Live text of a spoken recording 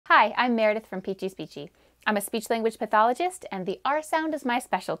Hi, I'm Meredith from Peachie Speechie. I'm a speech-language pathologist, and the R sound is my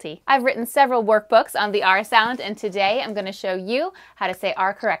specialty. I've written several workbooks on the R sound, and today I'm going to show you how to say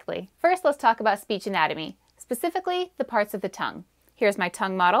R correctly. First, let's talk about speech anatomy, specifically the parts of the tongue. Here's my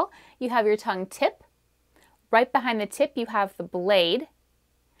tongue model. You have your tongue tip. Right behind the tip, you have the blade.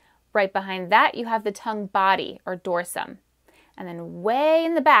 Right behind that, you have the tongue body, or dorsum. And then way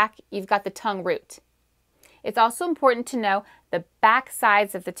in the back, you've got the tongue root. It's also important to know the back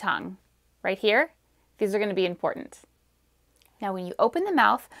sides of the tongue. Right here, these are going to be important. Now when you open the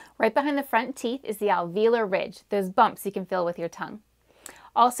mouth, right behind the front teeth is the alveolar ridge, those bumps you can feel with your tongue.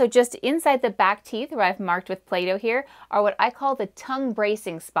 Also, just inside the back teeth, where I've marked with Play-Doh here, are what I call the tongue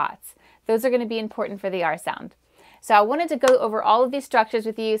bracing spots. Those are going to be important for the R sound. So I wanted to go over all of these structures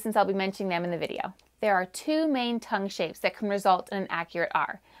with you since I'll be mentioning them in the video. There are two main tongue shapes that can result in an accurate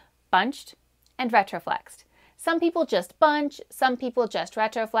R, bunched and retroflexed. Some people just bunch, some people just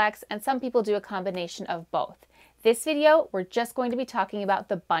retroflex, and some people do a combination of both. This video, we're just going to be talking about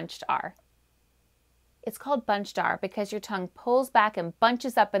the bunched R. It's called bunched R because your tongue pulls back and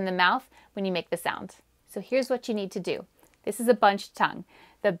bunches up in the mouth when you make the sound. So here's what you need to do. This is a bunched tongue.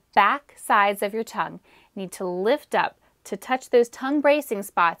 The back sides of your tongue need to lift up to touch those tongue bracing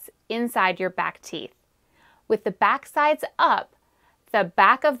spots inside your back teeth. With the back sides up, the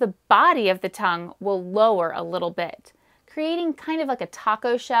back of the body of the tongue will lower a little bit, creating kind of like a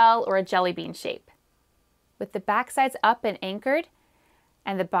taco shell or a jelly bean shape. With the back sides up and anchored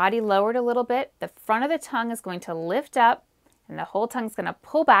and the body lowered a little bit, the front of the tongue is going to lift up and the whole tongue is going to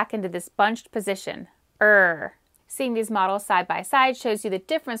pull back into this bunched position. Seeing these models side by side shows you the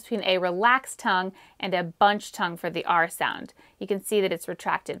difference between a relaxed tongue and a bunched tongue for the R sound. You can see that it's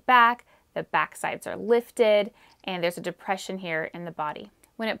retracted back, the back sides are lifted, and there's a depression here in the body.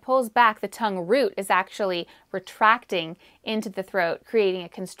 When it pulls back, the tongue root is actually retracting into the throat, creating a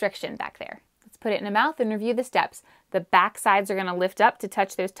constriction back there. Let's put it in the mouth and review the steps. The back sides are going to lift up to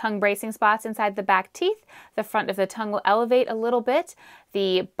touch those tongue bracing spots inside the back teeth. The front of the tongue will elevate a little bit.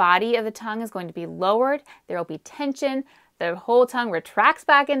 The body of the tongue is going to be lowered. There will be tension. The whole tongue retracts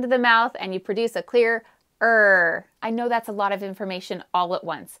back into the mouth and you produce a clear I know that's a lot of information all at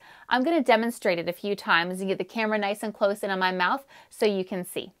once. I'm going to demonstrate it a few times and get the camera nice and close in on my mouth so you can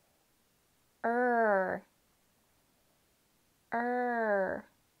see.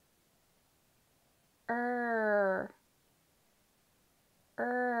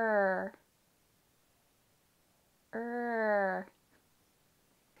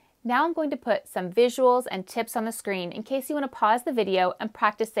 Now I'm going to put some visuals and tips on the screen in case you want to pause the video and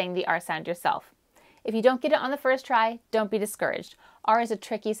practice saying the R sound yourself. If you don't get it on the first try, don't be discouraged. R is a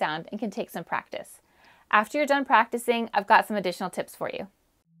tricky sound and can take some practice. After you're done practicing, I've got some additional tips for you.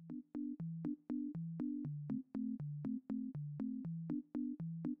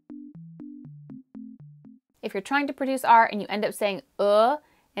 If you're trying to produce R and you end up saying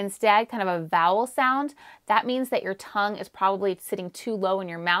instead, kind of a vowel sound, that means that your tongue is probably sitting too low in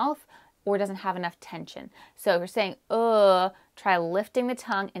your mouth or doesn't have enough tension. So if you're saying try lifting the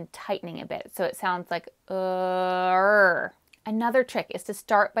tongue and tightening a bit so it sounds like Another trick is to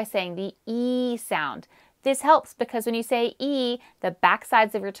start by saying the E sound. This helps because when you say E, the back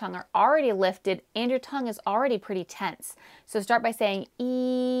sides of your tongue are already lifted and your tongue is already pretty tense. So start by saying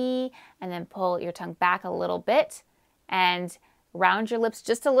E and then pull your tongue back a little bit and round your lips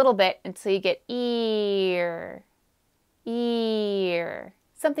just a little bit until you get ear.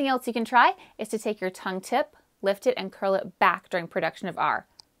 Something else you can try is to take your tongue tip, lift it, and curl it back during production of R.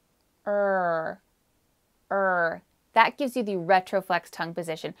 That gives you the retroflex tongue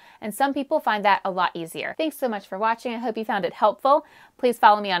position, and some people find that a lot easier. Thanks so much for watching. I hope you found it helpful. Please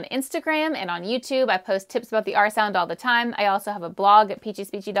follow me on Instagram and on YouTube. I post tips about the R sound all the time. I also have a blog at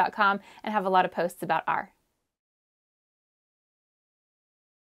peachiespeechie.com and have a lot of posts about R.